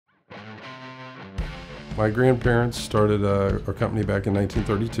My grandparents started our company back in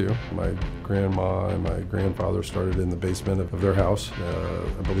 1932. My grandma and my grandfather started in the basement of their house.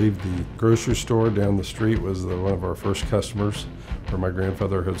 I believe the grocery store down the street was one of our first customers where my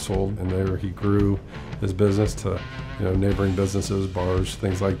grandfather had sold, and there he grew his business to neighboring businesses, bars,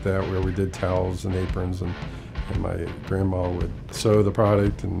 things like that, where we did towels and aprons, and my grandma would sew the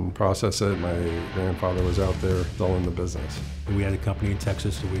product and process it. My grandfather was out there selling the business. We had a company in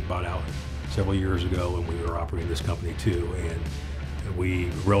Texas that we bought out several years ago, and we were operating this company too. And we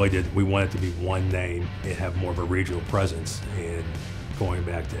wanted to be one name and have more of a regional presence. And going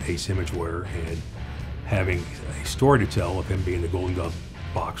back to ImageWear and having a story to tell of him being the Golden Glove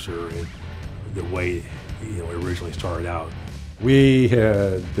boxer and the way it originally started out. We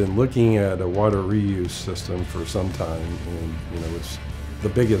had been looking at a water reuse system for some time, and it's the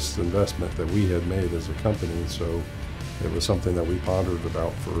biggest investment that we had made as a company, so it was something that we pondered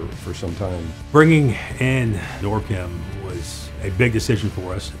about for some time. Bringing in Norchem was a big decision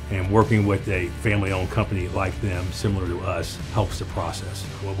for us, and working with a family-owned company like them, similar to us, helps the process.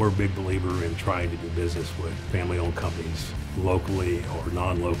 Well, we're a big believer in trying to do business with family-owned companies, locally or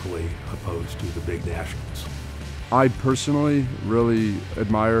non-locally, opposed to the big nationals. I personally really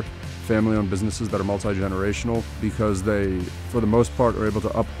admire family-owned businesses that are multi-generational because they, for the most part, are able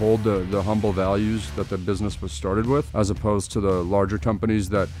to uphold the humble values that the business was started with, as opposed to the larger companies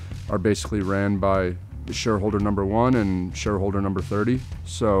that are basically ran by shareholder number 1 and shareholder number 30.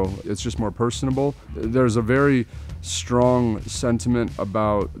 So it's just more personable. There's a very strong sentiment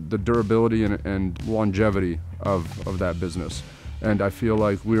about the durability and longevity of that business. And I feel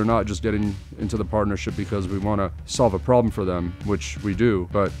like we are not just getting into the partnership because we want to solve a problem for them, which we do,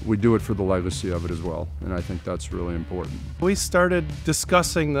 but we do it for the legacy of it as well. And I think that's really important. We started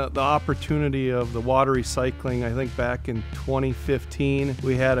discussing the opportunity of the water recycling, I think back in 2015.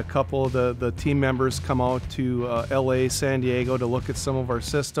 We had a couple of the team members come out to LA, San Diego to look at some of our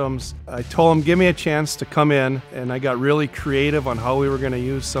systems. I told them, give me a chance to come in, and I got really creative on how we were going to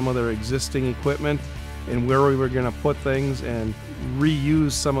use some of their existing equipment and where we were going to put things and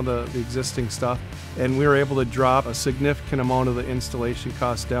reuse some of the existing stuff. And we were able to drop a significant amount of the installation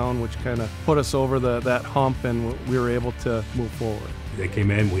cost down, which kind of put us over that hump, and we were able to move forward. They came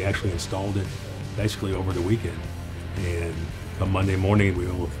in, we actually installed it basically over the weekend. And come Monday morning, we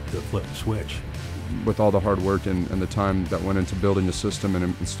were able to flip the switch. With all the hard work and the time that went into building the system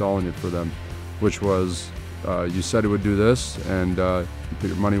and installing it for them, which was, you said it would do this, and you put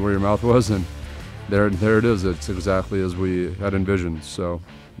your money where your mouth was, and there it is. It's exactly as we had envisioned, so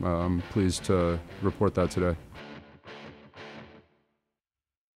I'm pleased to report that today.